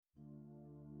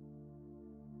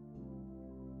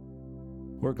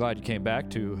We're glad you came back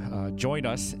to join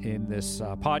us in this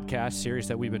podcast series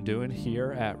that we've been doing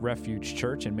here at Refuge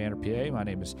Church in Manor, PA. My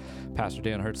name is Pastor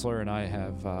Dan Hertzler, and I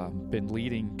have been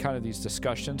leading kind of these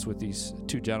discussions with these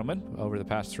two gentlemen over the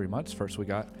past 3 months. First,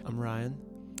 I'm Ryan.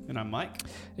 And I'm Mike.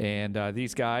 And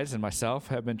these guys and myself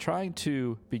have been trying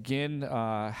to begin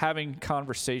having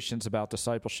conversations about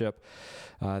discipleship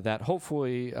that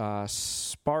hopefully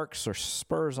sparks or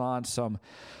spurs on some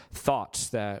thoughts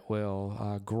that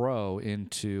will grow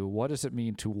into what does it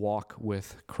mean to walk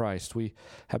with Christ. We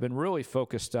have been really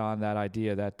focused on that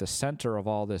idea that the center of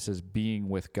all this is being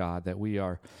with God, that we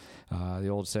are, the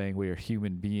old saying, we are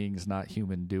human beings, not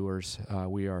human doers.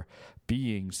 We are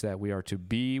beings that we are to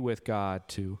be with God,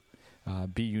 to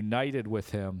be united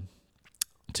with Him,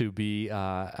 to be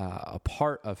a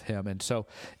part of Him. And so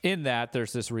in that,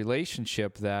 there's this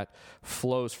relationship that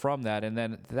flows from that, and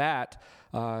then that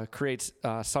creates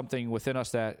something within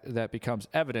us that becomes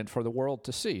evident for the world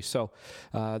to see. So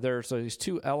there's these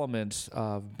two elements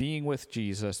of being with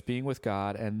Jesus, being with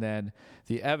God, and then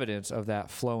the evidence of that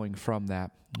flowing from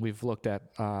that. We've looked at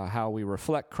how we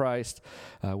reflect Christ.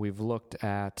 We've looked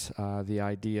at the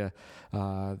idea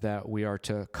that we are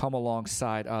to come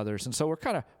alongside others. And so we're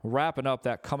kind of wrapping up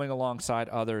that coming alongside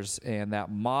others and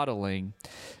that modeling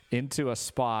into a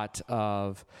spot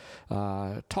of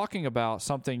talking about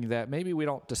something that maybe we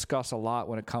don't discuss a lot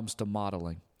when it comes to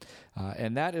modeling.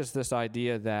 And that is this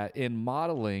idea that in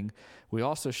modeling, we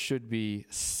also should be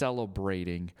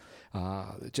celebrating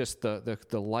just the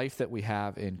life that we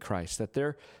have in Christ, that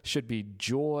there should be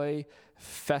joy,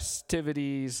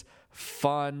 festivities,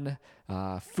 fun,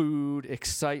 food,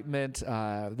 excitement.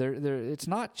 It's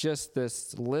not just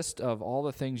this list of all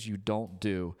the things you don't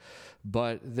do,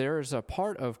 but there's a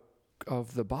part of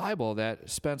the Bible that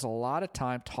spends a lot of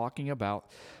time talking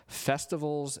about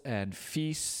festivals and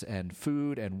feasts and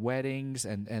food and weddings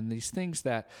and these things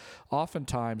that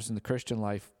oftentimes in the Christian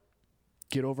life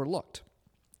get overlooked.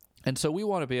 And so we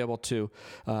want to be able to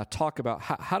talk about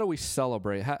how do we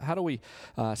celebrate, how do we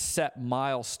set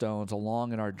milestones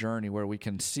along in our journey where we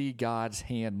can see God's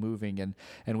hand moving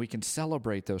and we can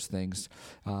celebrate those things.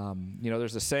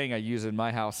 There's a saying I use in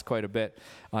my house quite a bit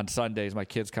on Sundays. My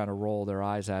kids kind of roll their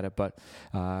eyes at it, but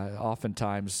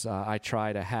oftentimes I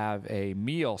try to have a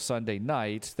meal Sunday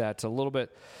night that's a little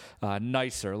bit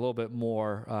nicer, a little bit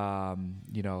more,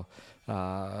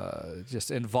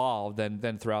 just involved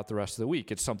than throughout the rest of the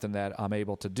week. It's something that I'm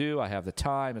able to do. I have the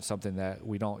time. It's something that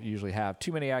we don't usually have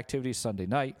too many activities Sunday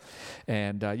night.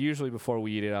 And usually before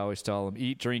we eat it, I always tell them,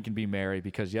 eat, drink, and be merry,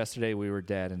 because yesterday we were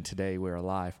dead and today we're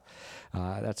alive.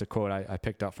 That's a quote I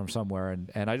picked up from somewhere.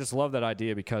 And I just love that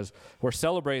idea because we're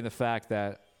celebrating the fact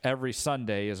that every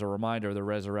Sunday is a reminder of the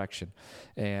resurrection.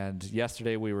 And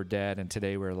yesterday we were dead and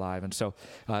today we're alive. And so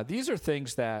these are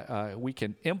things that we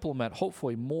can implement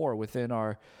hopefully more within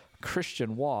our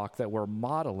Christian walk that we're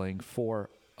modeling for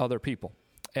other people.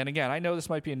 And again, I know this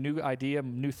might be a new idea,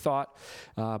 new thought,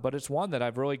 but it's one that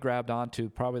I've really grabbed onto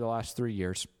probably the last 3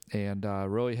 years and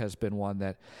really has been one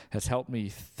that has helped me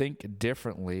think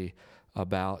differently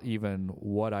about even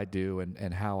what I do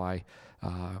and how I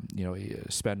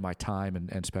spend my time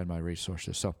and spend my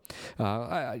resources. So,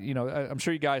 I'm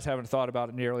sure you guys haven't thought about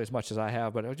it nearly as much as I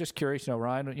have, but I was just curious,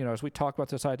 Ryan, as we talk about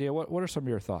this idea, what are some of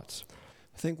your thoughts?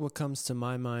 I think what comes to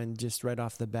my mind just right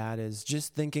off the bat is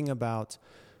just thinking about,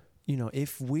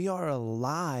 if we are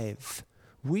alive,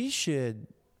 we should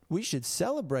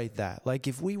celebrate that. Like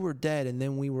if we were dead and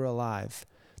then we were alive,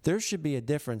 there should be a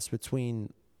difference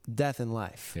between death and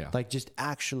life. Yeah. Like just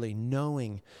actually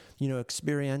knowing,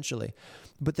 experientially.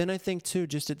 But then I think too,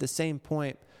 just at the same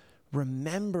point,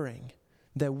 remembering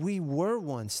that we were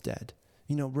once dead,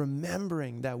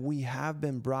 remembering that we have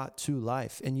been brought to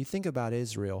life. And you think about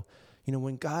Israel,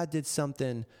 when God did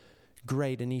something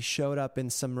great and He showed up in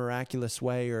some miraculous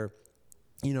way or,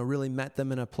 really met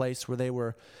them in a place where they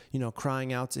were,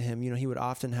 crying out to Him, He would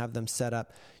often have them set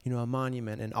up, a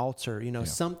monument, an altar,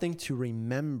 something to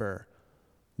remember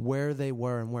where they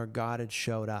were and where God had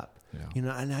showed up. Yeah.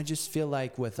 And I just feel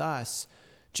like with us,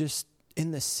 just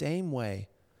in the same way,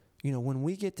 when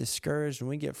we get discouraged, when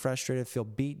we get frustrated, feel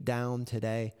beat down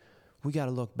today, we got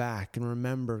to look back and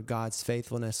remember God's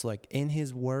faithfulness, like in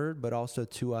His word, but also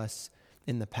to us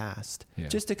in the past. Yeah.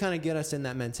 Just to kind of get us in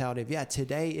that mentality of,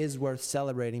 today is worth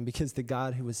celebrating because the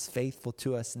God who was faithful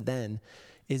to us then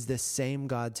is the same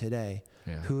God today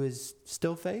who is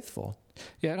still faithful.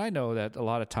 Yeah, and I know that a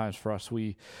lot of times for us,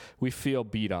 we feel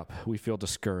beat up, we feel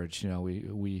discouraged.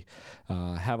 We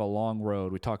have a long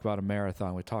road. We talk about a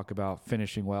marathon. We talk about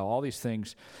finishing well. All these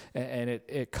things, and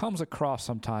it comes across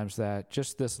sometimes that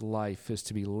just this life is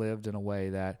to be lived in a way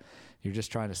that you're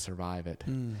just trying to survive it.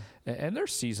 And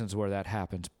there's seasons where that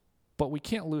happens. But we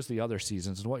can't lose the other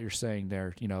seasons. And what you're saying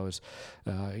there, is,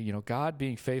 God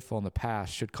being faithful in the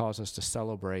past should cause us to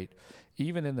celebrate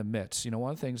even in the midst.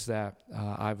 One of the things that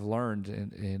I've learned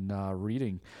in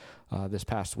reading this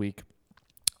past week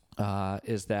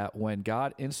is that when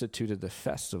God instituted the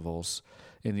festivals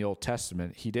in the Old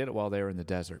Testament, he did it while they were in the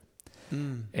desert.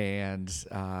 And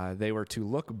they were to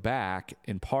look back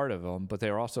in part of them, but they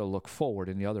were also to look forward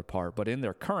in the other part. But in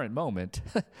their current moment,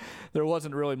 there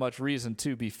wasn't really much reason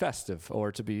to be festive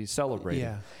or to be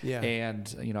celebrating. Yeah.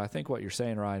 And, I think what you're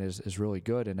saying, Ryan, is really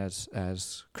good. And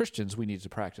as Christians, we need to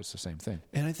practice the same thing.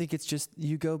 And I think it's just,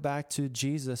 you go back to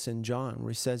Jesus in John,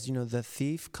 where he says, the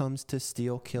thief comes to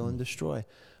steal, kill, and destroy.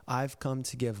 I've come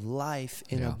to give life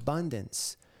in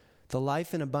abundance. The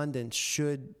life in abundance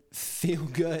should feel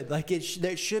good. Like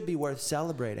that should be worth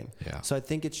celebrating. Yeah. So I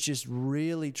think it's just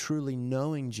really, truly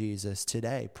knowing Jesus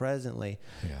today, presently,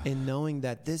 and knowing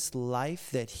that this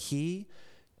life that he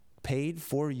paid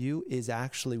for you is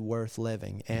actually worth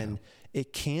living. And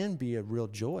it can be a real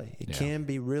joy. It can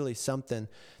be really something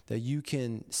that you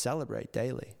can celebrate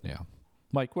daily. Yeah.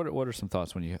 Mike, what are some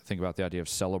thoughts when you think about the idea of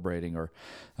celebrating or,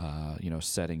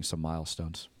 setting some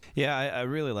milestones? Yeah, I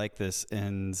really like this,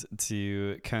 and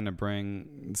to kind of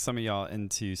bring some of y'all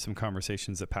into some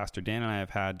conversations that Pastor Dan and I have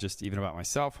had just even about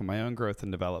myself and my own growth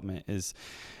and development is,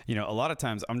 a lot of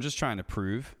times I'm just trying to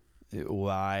prove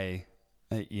why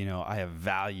I have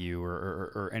value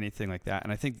or anything like that.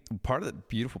 And I think part of the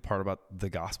beautiful part about the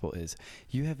gospel is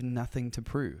you have nothing to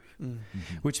prove,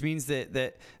 which means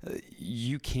that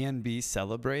you can be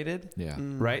celebrated,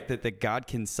 right? That God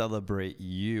can celebrate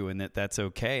you, and that's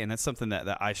okay. And that's something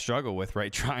that I struggle with,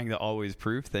 right? Trying to always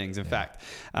prove things. In fact,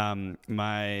 I'm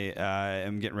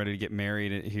getting ready to get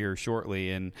married here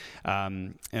shortly. And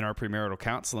in our premarital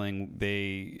counseling,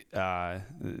 the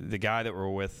guy that we're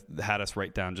with had us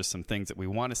write down just some things that we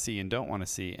want to see and don't want to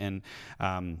see. And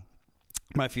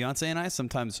my fiance and I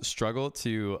sometimes struggle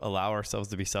to allow ourselves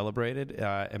to be celebrated.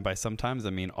 And by sometimes, I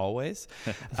mean always.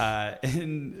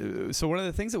 And so one of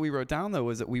the things that we wrote down, though,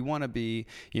 was that we want to be,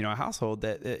 a household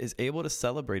that is able to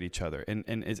celebrate each other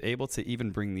and is able to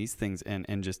even bring these things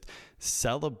and just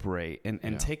celebrate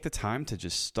and take the time to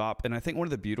just stop. And I think one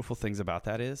of the beautiful things about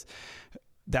that is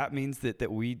that means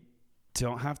that we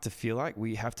don't have to feel like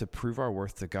we have to prove our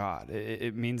worth to God.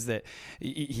 It means that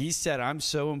he said, I'm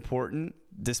so important,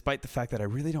 despite the fact that I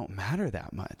really don't matter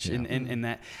that much. Yeah. And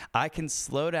that I can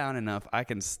slow down enough, I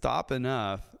can stop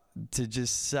enough to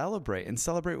just celebrate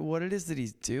what it is that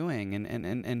he's doing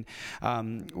and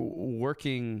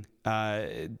working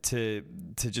to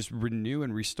just renew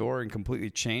and restore and completely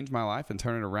change my life and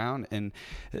turn it around. And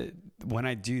when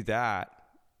I do that,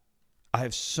 I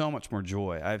have so much more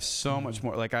joy. I have so much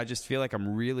more, I just feel like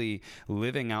I'm really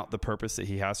living out the purpose that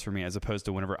he has for me, as opposed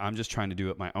to whenever I'm just trying to do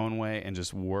it my own way and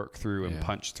just work through and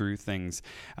punch through things,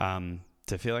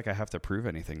 to feel like I have to prove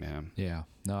anything to him. Yeah,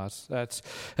 no, that's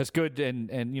good.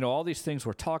 And all these things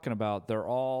we're talking about, they're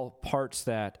all parts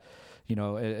that,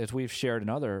 as we've shared in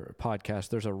other podcasts,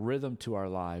 there's a rhythm to our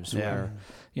lives where,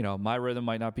 my rhythm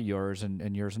might not be yours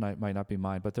and yours might not be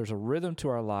mine, but there's a rhythm to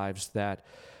our lives that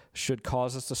should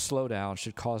cause us to slow down,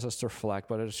 should cause us to reflect,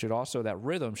 but that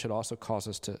rhythm should also cause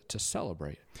us to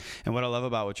celebrate. And what I love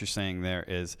about what you're saying there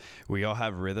is we all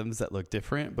have rhythms that look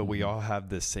different, but we all have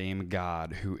the same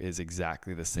God who is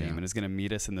exactly the same and is going to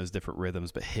meet us in those different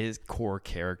rhythms, but his core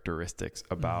characteristics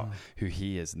about who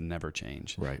he is never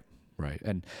changed. Right.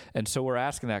 And so we're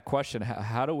asking that question,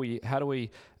 how do we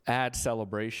add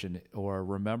celebration or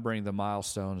remembering the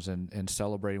milestones and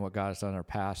celebrating what God has done in our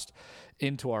past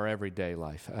into our everyday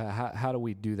life? How do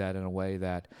we do that in a way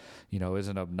that,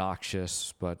 isn't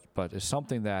obnoxious, but is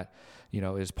something that,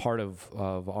 is part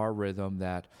of our rhythm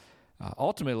that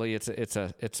ultimately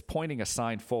it's pointing a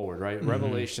sign forward, right? Mm-hmm.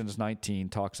 Revelations 19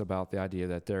 talks about the idea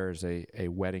that there is a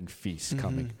wedding feast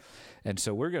coming. And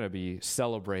so we're going to be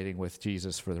celebrating with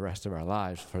Jesus for the rest of our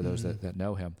lives, for those that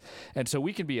know him. And so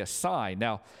we can be a sign.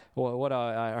 Now, what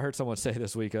I heard someone say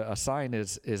this week, a sign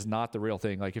is not the real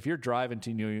thing. Like if you're driving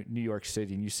to New York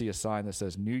City and you see a sign that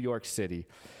says New York City,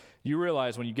 you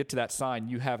realize when you get to that sign,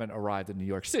 you haven't arrived in New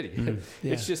York City.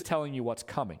 It's just telling you what's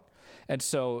coming. And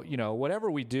so,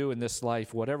 whatever we do in this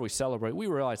life, whatever we celebrate, we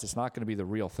realize it's not going to be the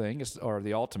real thing or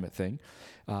the ultimate thing.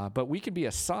 But we can be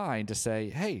a sign to say,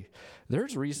 hey,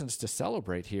 there's reasons to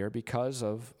celebrate here because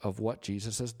of what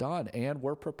Jesus has done. And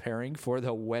we're preparing for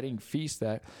the wedding feast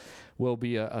that will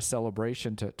be a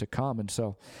celebration to come. And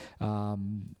so,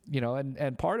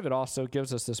 and part of it also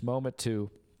gives us this moment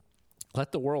to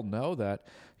let the world know that,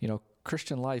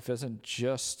 Christian life isn't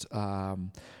just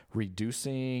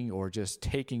reducing or just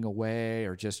taking away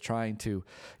or just trying to,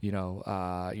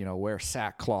 wear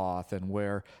sackcloth and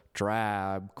wear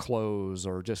drab clothes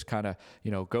or just kind of,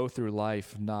 go through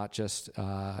life not just,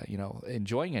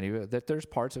 enjoying any of it, that there's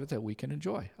parts of it that we can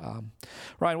enjoy.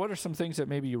 Ryan, what are some things that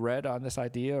maybe you read on this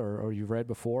idea or you've read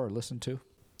before or listened to?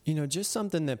 Just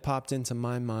something that popped into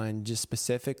my mind just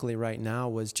specifically right now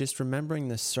was just remembering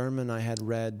the sermon I had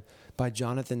read by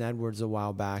Jonathan Edwards a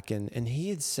while back. And he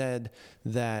had said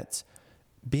that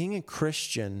being a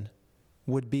Christian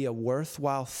would be a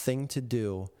worthwhile thing to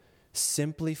do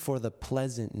simply for the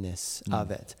pleasantness of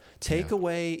it. Take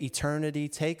away eternity,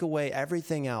 take away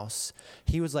everything else.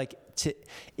 He was like,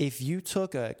 if you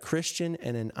took a Christian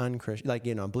and an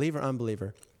unchristian, believer,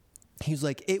 unbeliever, he was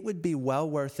like, it would be well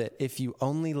worth it if you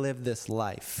only lived this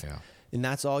life. Yeah. And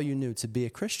that's all you knew to be a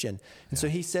Christian. And so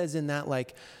he says in that,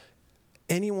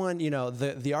 anyone,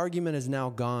 the argument is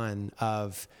now gone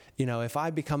of, if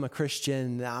I become a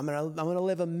Christian, I'm going to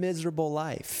live a miserable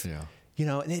life. Yeah.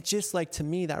 And it's just to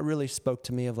me, that really spoke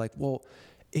to me of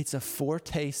it's a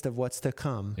foretaste of what's to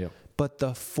come. Yep. But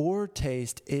the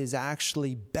foretaste is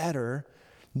actually better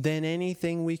than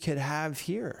anything we could have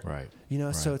here. Right.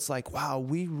 So it's wow,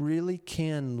 we really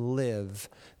can live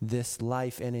this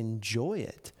life and enjoy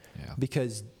it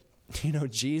because,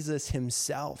 Jesus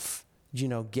himself,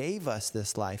 gave us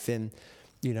this life and,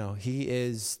 he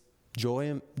is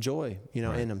joy,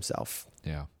 in himself.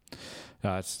 Yeah.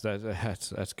 That's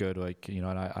good. And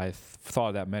I've thought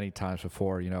of that many times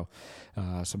before.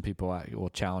 Some people will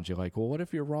challenge you, well, what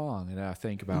if you're wrong? And I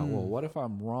think about, well, what if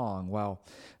I'm wrong? Well,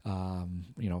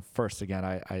 first again,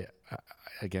 I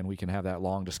again, we can have that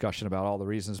long discussion about all the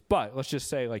reasons, but let's just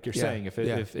say, like you're saying,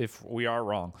 if we are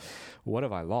wrong, what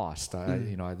have I lost?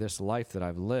 This life that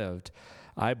I've lived,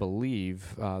 I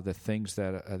believe the things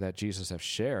that Jesus has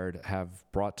shared have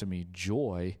brought to me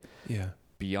joy. Yeah.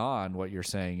 Beyond what you're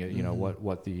saying,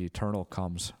 what the eternal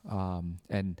comes,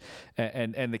 and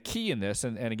the key in this,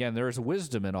 and again, there is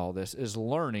wisdom in all this, is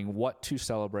learning what to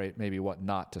celebrate, maybe what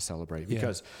not to celebrate,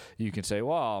 because you can say,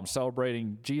 well, I'm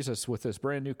celebrating Jesus with this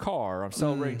brand new car, I'm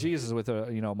celebrating Jesus with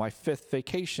my 5th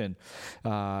vacation,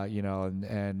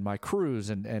 and my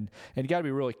cruise, and you got to be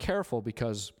really careful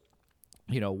because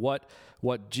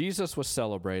what Jesus was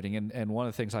celebrating, and one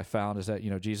of the things I found is that,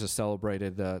 Jesus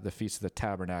celebrated the Feast of the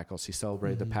Tabernacles. He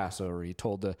celebrated the Passover. He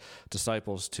told the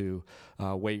disciples to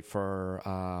wait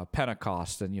for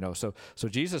Pentecost. And, so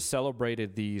Jesus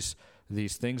celebrated these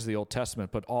things of the Old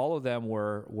Testament, but all of them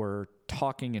were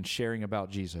talking and sharing about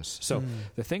Jesus. So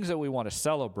the things that we want to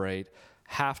celebrate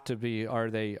have to be, are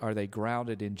they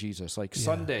grounded in Jesus?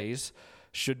 Sundays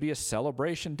should be a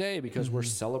celebration day because we're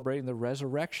celebrating the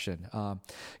resurrection.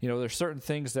 There's certain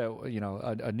things that,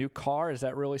 a new car, is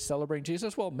that really celebrating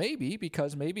Jesus? Well, maybe,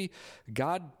 because maybe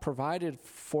God provided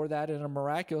for that in a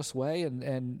miraculous way,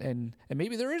 and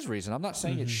maybe there is reason. I'm not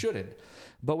saying it shouldn't,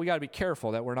 but we got to be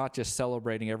careful that we're not just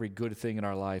celebrating every good thing in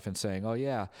our life and saying, oh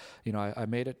yeah, I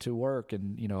made it to work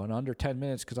in under 10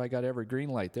 minutes because I got every green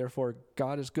light, therefore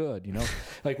God is good.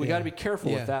 We got to be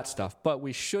careful with that stuff, but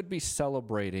we should be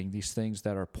celebrating these things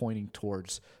that are pointing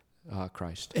towards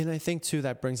Christ. And I think too,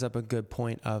 that brings up a good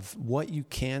point of what you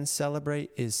can celebrate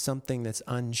is something that's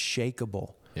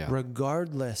unshakable. Yeah.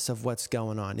 Regardless of what's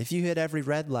going on. If you hit every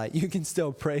red light, you can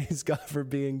still praise God for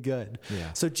being good.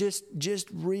 Yeah. So just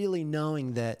really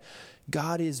knowing that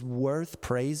God is worth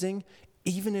praising,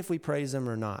 even if we praise him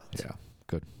or not. Yeah,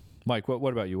 good. Mike,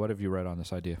 what about you? What have you read on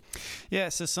this idea? Yeah,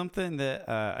 so something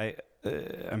that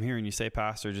I'm hearing you say,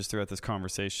 Pastor, just throughout this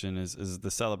conversation is the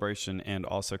celebration and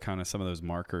also kind of some of those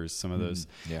markers, some of those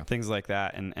things like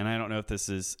that. And I don't know if this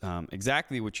is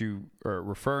exactly what you are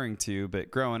referring to, but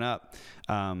growing up,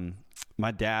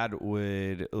 my dad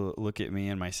would look at me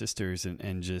and my sisters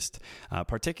and just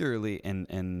particularly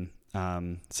in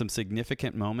some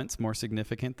significant moments, more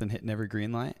significant than hitting every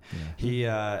green light.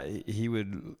 Yeah. He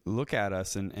would look at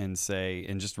us and say,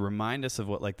 and just remind us of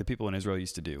what the people in Israel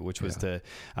used to do, which was to,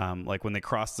 when they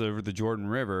crossed over the Jordan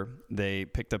River, they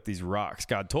picked up these rocks.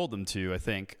 God told them to, I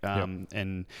think.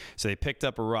 And so they picked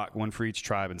up a rock, one for each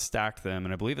tribe, and stacked them.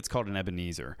 And I believe it's called an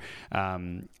Ebenezer.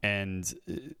 And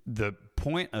the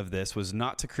point of this was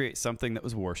not to create something that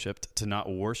was worshipped, to not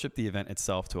worship the event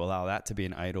itself, to allow that to be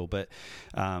an idol, but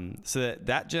so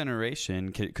that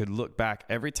generation could look back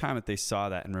every time that they saw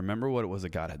that and remember what it was that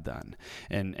God had done,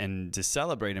 and to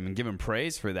celebrate him and give him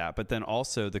praise for that. But then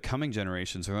also the coming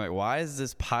generations are like, why is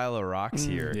this pile of rocks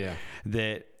here? Yeah.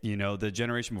 That, you know, the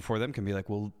generation before them can be like,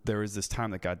 well, there was this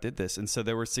time that God did this. And so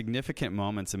there were significant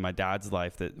moments in my dad's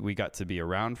life that we got to be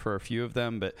around for a few of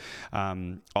them, but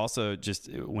also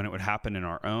just when it would happen in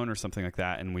our own or something like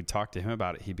that, and we'd talk to him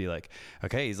about it, he'd be like,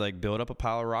 okay, he's like, build up a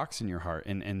pile of rocks in your heart.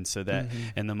 And so that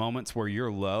in the moments where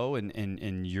you're low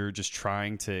and you're just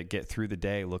trying to get through the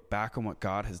day, look back on what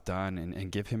God has done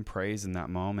and give him praise in that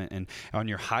moment. And on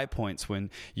your high points, when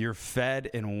you're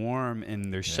fed and warm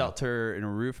and there's shelter and a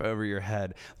roof over your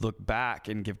head, look back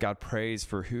and give God praise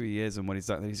for who he is and what he's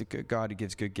done. He's a good God who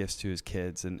gives good gifts to his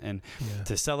kids, and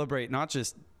to celebrate not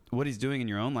just what he's doing in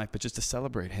your own life, but just to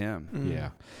celebrate him.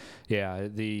 Yeah.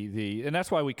 And that's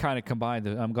why we kind of combined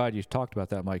I'm glad you talked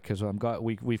about that, Mike, because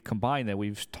we've combined that.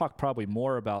 We've talked probably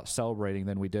more about celebrating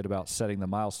than we did about setting the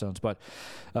milestones. But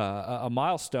a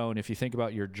milestone, if you think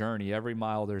about your journey, every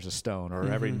mile there's a stone, or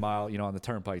every mile, you know, on the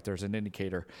turnpike there's an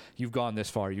indicator. You've gone this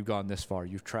far, you've gone this far,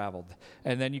 you've traveled,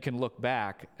 and then you can look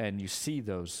back and you see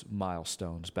those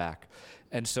milestones back.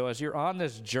 And so as you're on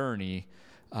this journey,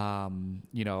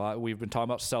 you know, we've been talking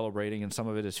about celebrating, and some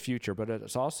of it is future, but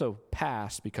it's also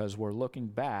past, because we're looking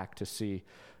back to see,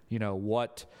 you know,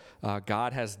 what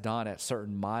God has done at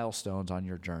certain milestones on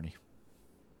your journey.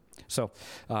 So,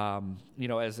 you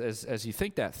know, as you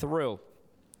think that through,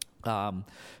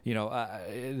 you know,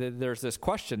 there's this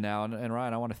question now, and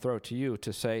Ryan, I want to throw it to you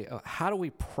to say, how do we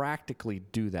practically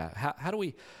do that? How do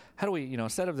we, you know,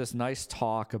 instead of this nice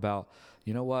talk about,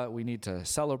 you know what, we need to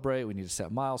celebrate, we need to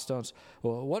set milestones,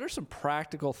 well, what are some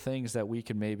practical things that we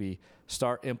can maybe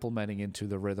start implementing into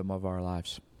the rhythm of our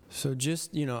lives? So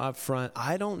just, you know, up front,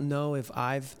 I don't know if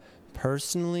I've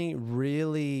personally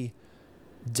really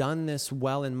done this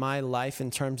well in my life in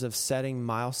terms of setting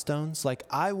milestones. Like,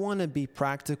 I want to be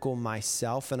practical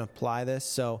myself and apply this.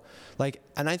 So, like,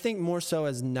 and I think more so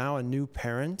as now a new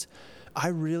parent, I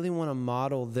really want to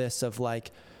model this of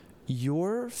like,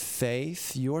 your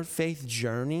faith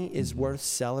journey is worth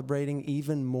celebrating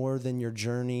even more than your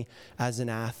journey as an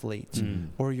athlete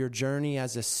or your journey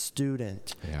as a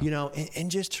student, you know,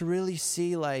 and just to really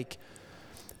see like,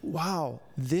 wow,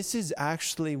 this is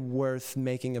actually worth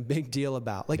making a big deal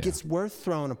about. Like, it's worth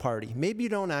throwing a party. Maybe you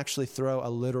don't actually throw a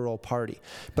literal party,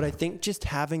 but I think just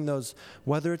having those,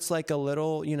 whether it's like a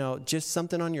little, you know, just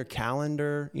something on your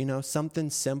calendar, you know, something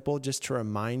simple just to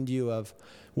remind you of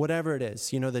whatever it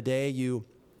is, you know, the day you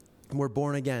were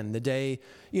born again, the day,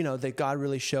 you know, that God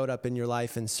really showed up in your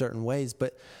life in certain ways,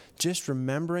 but just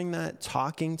remembering that,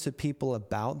 talking to people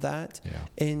about that.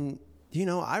 And, you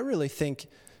know, I really think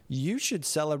you should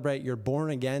celebrate your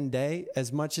born again day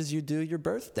as much as you do your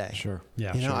birthday. Sure.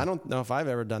 Yeah. You know, I don't know if I've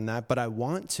ever done that, but I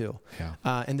want to.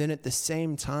 And then at the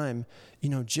same time, you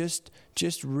know, just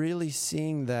really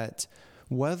seeing that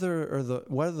whether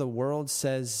the world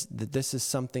says that this is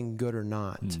something good or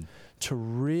not, to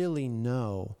really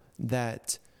know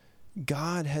that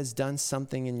God has done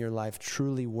something in your life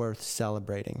truly worth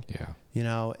celebrating. You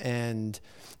know, and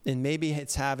maybe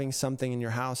it's having something in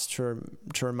your house to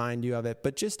remind you of it,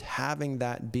 but just having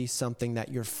that be something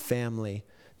that your family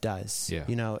does,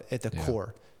 you know, at the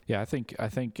core. Yeah, I think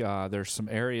there's some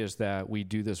areas that we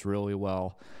do this really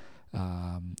well.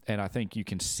 And I think you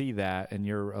can see that, and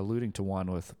you're alluding to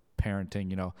one with parenting,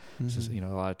 you know, you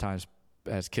know, a lot of times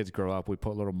as kids grow up, we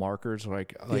put little markers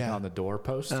like on the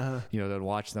doorpost, you know, to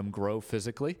watch them grow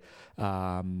physically.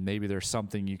 Maybe there's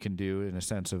something you can do in a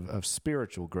sense of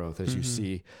spiritual growth as you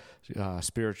see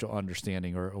spiritual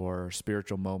understanding or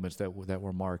spiritual moments that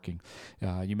we're marking.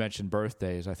 You mentioned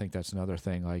birthdays. I think that's another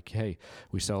thing. Like, hey,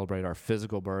 we celebrate our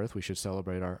physical birth. We should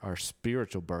celebrate our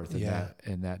spiritual birth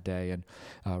in that day, and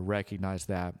recognize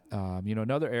that. You know,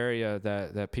 another area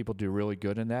that people do really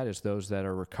good in that is those that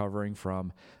are recovering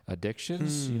from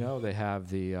addictions. You know, they have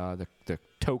the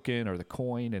token or the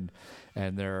coin,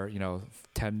 and they're, you know,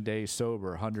 10 days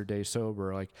sober, 100 days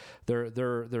sober. Like,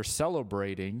 they're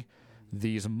celebrating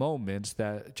these moments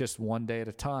that just one day at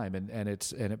a time, and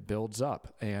it builds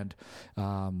up. And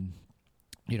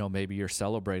you know, maybe you're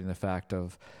celebrating the fact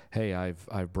of, hey,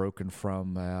 I've broken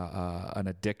from an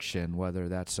addiction, whether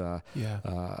that's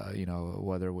you know,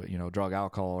 whether, you know, drug,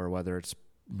 alcohol, or whether it's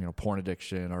porn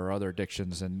addiction or other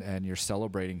addictions, and you're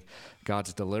celebrating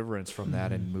God's deliverance from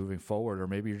that and moving forward. Or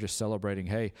maybe you're just celebrating,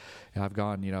 hey, I've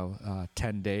gone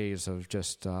 10 days of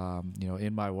just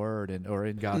in my word or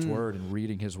in God's word and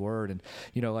reading his word, and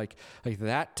like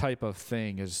that type of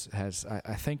thing has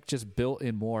I think just built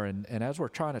in more. And as we're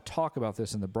trying to talk about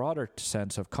this in the broader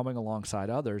sense of coming alongside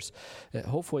others,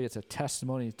 hopefully it's a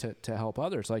testimony to help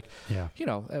others. Like,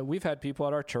 we've had people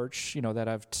at our church, that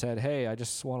have said, hey, I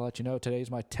just want to let you know today's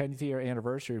my 10th year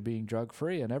anniversary of being drug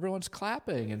free, and everyone's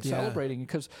clapping and celebrating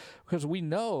because we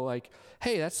know, like,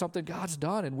 hey, that's something God's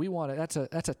done, and we want it.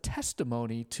 That's a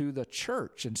testimony to the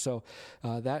church, and so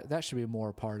that should be more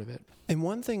a part of it. And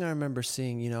one thing I remember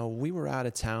seeing, we were out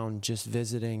of town just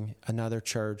visiting another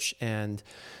church, and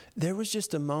there was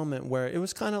just a moment where it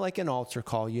was kind of like an altar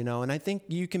call, and I think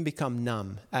you can become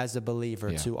numb as a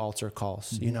believer to altar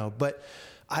calls, but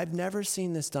I've never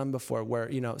seen this done before where,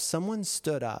 someone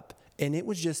stood up and it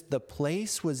was just, the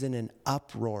place was in an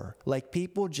uproar, like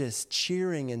people just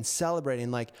cheering and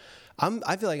celebrating. Like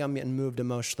I feel like I'm getting moved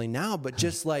emotionally now, but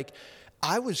just like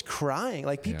I was crying,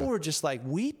 like people were just like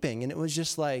weeping. And it was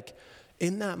just like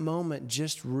in that moment,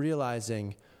 just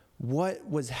realizing what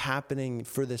was happening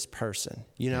for this person,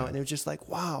 and it was just like,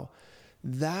 wow,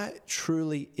 that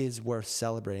truly is worth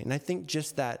celebrating. And I think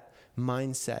just that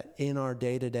mindset in our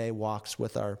day-to-day walks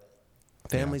with our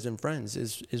families and friends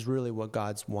is really what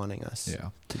God's wanting us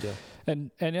to do.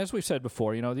 And as we've said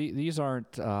before, these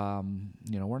aren't,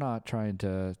 we're not trying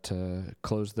to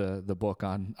close the book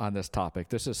on this topic.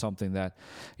 This is something that,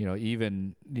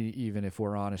 even if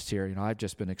we're honest here, I've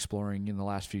just been exploring in the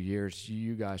last few years.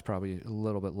 You guys probably a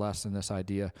little bit less than this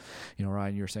idea.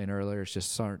 Ryan, you were saying earlier, it's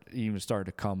just starting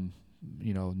to come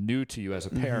new to you as a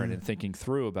parent and thinking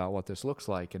through about what this looks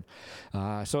like. And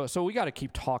so we got to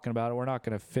keep talking about it. We're not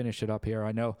going to finish it up here.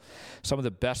 I know some of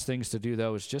the best things to do,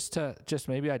 though, is just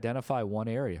maybe identify one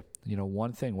area,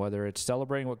 one thing, whether it's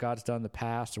celebrating what God's done in the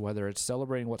past or whether it's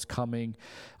celebrating what's coming,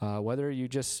 whether you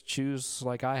just choose,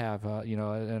 like I have,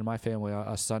 in my family,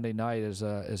 a Sunday night is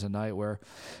a night where,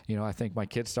 I think my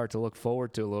kids start to look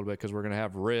forward to a little bit because we're going to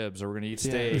have ribs or we're going to eat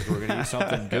steak, or we're going to eat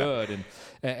something good.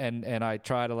 And I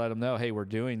try to let them know, hey, we're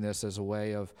doing this as a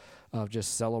way of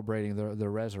just celebrating the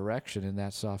resurrection and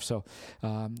that stuff. So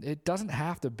it doesn't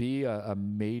have to be a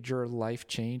major life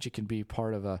change. It can be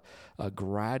part of a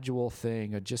gradual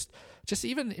thing, just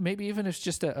even maybe even it's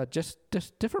just a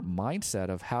different mindset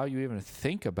of how you even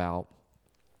think about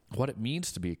what it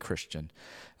means to be a Christian.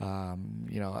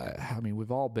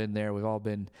 We've all been there. We've all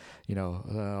been,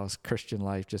 Christian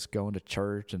life, just going to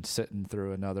church and sitting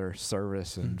through another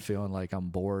service and feeling like I'm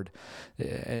bored.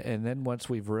 And then once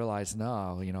we've realized,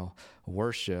 no,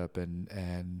 worship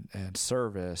and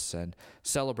service and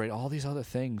celebrate, all these other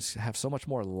things have so much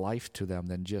more life to them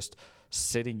than just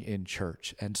sitting in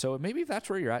church. And so maybe that's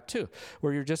where you're at too,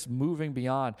 where you're just moving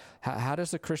beyond. How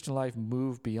does the Christian life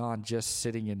move beyond just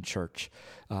sitting in church?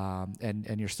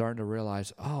 And you're starting to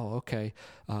realize, oh, okay,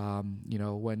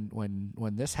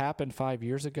 when this happened 5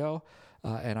 years ago,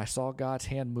 and I saw God's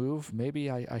hand move, maybe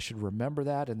I should remember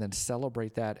that and then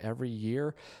celebrate that every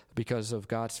year because of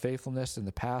God's faithfulness in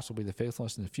the past will be the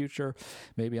faithfulness in the future.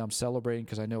 Maybe I'm celebrating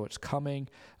because I know it's coming.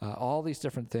 All these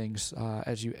different things.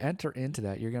 As you enter into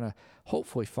that, you're going to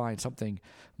hopefully find something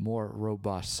more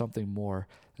robust, something more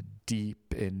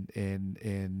deep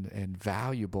and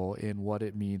valuable in what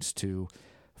it means to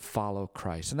follow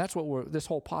Christ. And that's what this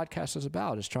whole podcast is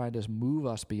about, is trying to move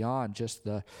us beyond just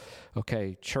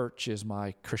church is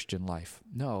my Christian life.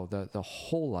 No, the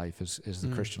whole life is the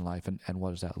Christian life. And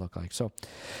what does that look like? So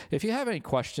if you have any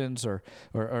questions or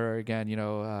again,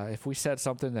 if we said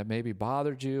something that maybe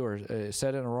bothered you or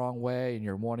said it in a wrong way and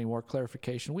you're wanting more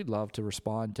clarification, we'd love to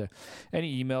respond to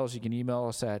any emails. You can email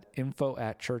us at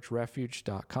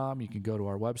info@churchrefuge.com. You can go to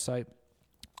our website,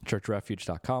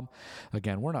 churchrefuge.com.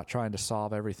 Again, we're not trying to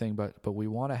solve everything, but we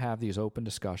want to have these open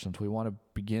discussions. We want to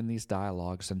begin these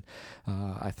dialogues. And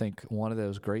I think one of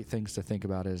those great things to think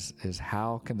about is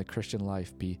how can the Christian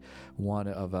life be one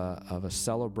of a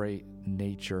celebrate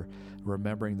nature,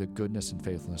 remembering the goodness and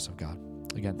faithfulness of God.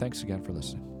 Again, thanks again for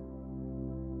listening.